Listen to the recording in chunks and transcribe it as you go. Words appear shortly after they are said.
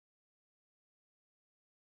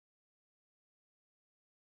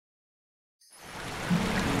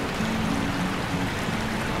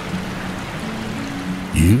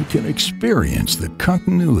you can experience the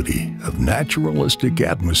continuity of naturalistic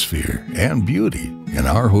atmosphere and beauty in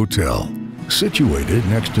our hotel, situated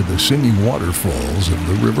next to the singing waterfalls of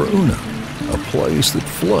the River Una, a place that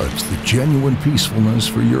floods the genuine peacefulness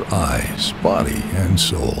for your eyes, body, and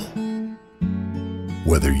soul.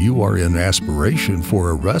 Whether you are in aspiration for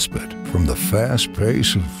a respite from the fast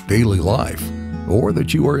pace of daily life, or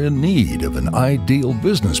that you are in need of an ideal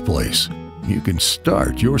business place, you can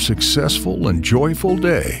start your successful and joyful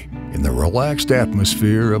day in the relaxed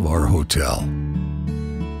atmosphere of our hotel.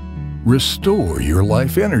 Restore your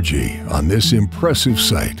life energy on this impressive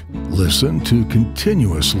site. Listen to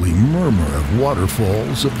continuously murmur of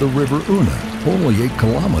waterfalls of the River Una, only 8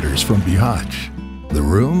 kilometers from Bejtić. The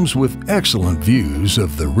rooms with excellent views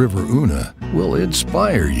of the River Una will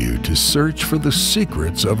inspire you to search for the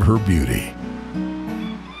secrets of her beauty.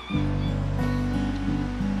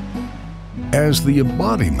 As the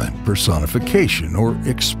embodiment, personification, or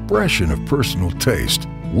expression of personal taste,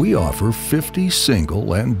 we offer 50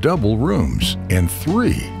 single and double rooms and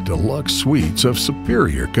 3 deluxe suites of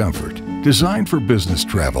superior comfort, designed for business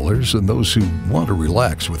travelers and those who want to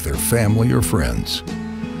relax with their family or friends.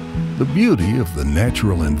 The beauty of the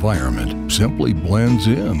natural environment simply blends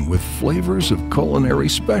in with flavors of culinary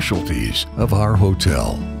specialties of our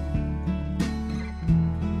hotel.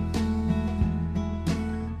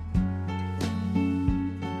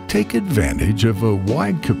 Take advantage of a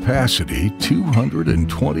wide-capacity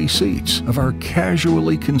 220 seats of our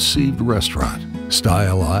casually conceived restaurant,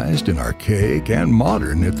 stylized and archaic and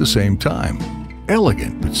modern at the same time,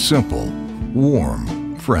 elegant but simple,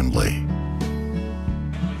 warm, friendly.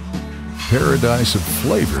 Paradise of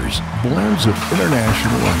flavors, blends of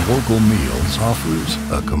international and local meals offers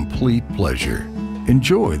a complete pleasure.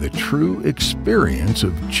 Enjoy the true experience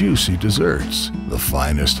of juicy desserts, the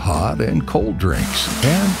finest hot and cold drinks,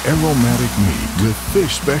 and aromatic meat with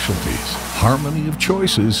fish specialties, harmony of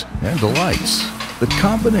choices and delights, the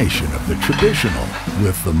combination of the traditional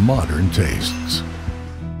with the modern tastes.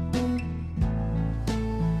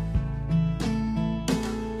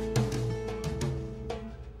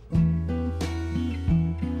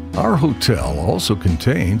 Our hotel also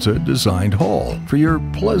contains a designed hall for your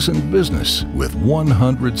pleasant business with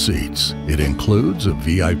 100 seats. It includes a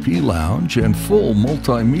VIP lounge and full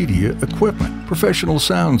multimedia equipment, professional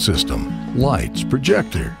sound system, lights,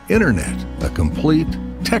 projector, internet, a complete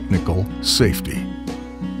technical safety.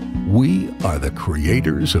 We are the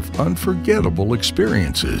creators of unforgettable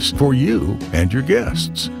experiences for you and your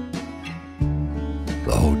guests.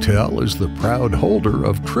 The hotel is the proud holder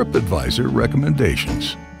of TripAdvisor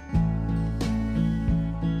recommendations.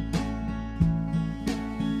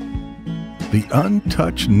 The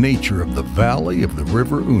untouched nature of the valley of the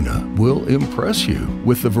River Una will impress you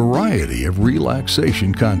with the variety of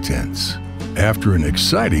relaxation contents. After an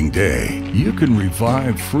exciting day, you can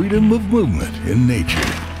revive freedom of movement in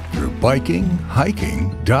nature through biking,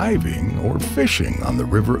 hiking, diving, or fishing on the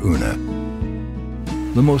River Una.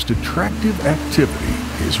 The most attractive activity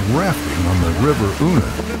is rafting on the River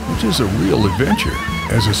Una, which is a real adventure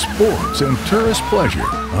as a sports and tourist pleasure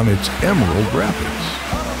on its Emerald Rapids.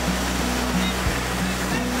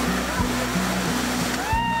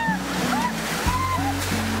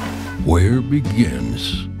 Where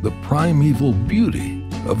begins the primeval beauty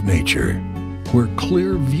of nature, where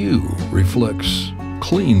clear view reflects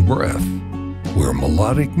clean breath, where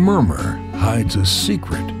melodic murmur hides a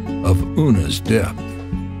secret of Una's depth,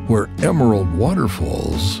 where emerald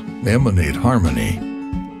waterfalls emanate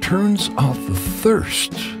harmony, turns off the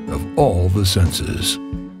thirst of all the senses.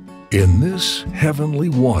 In this heavenly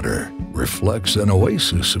water reflects an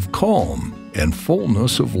oasis of calm and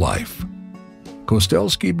fullness of life.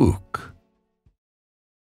 Kostelski Buk.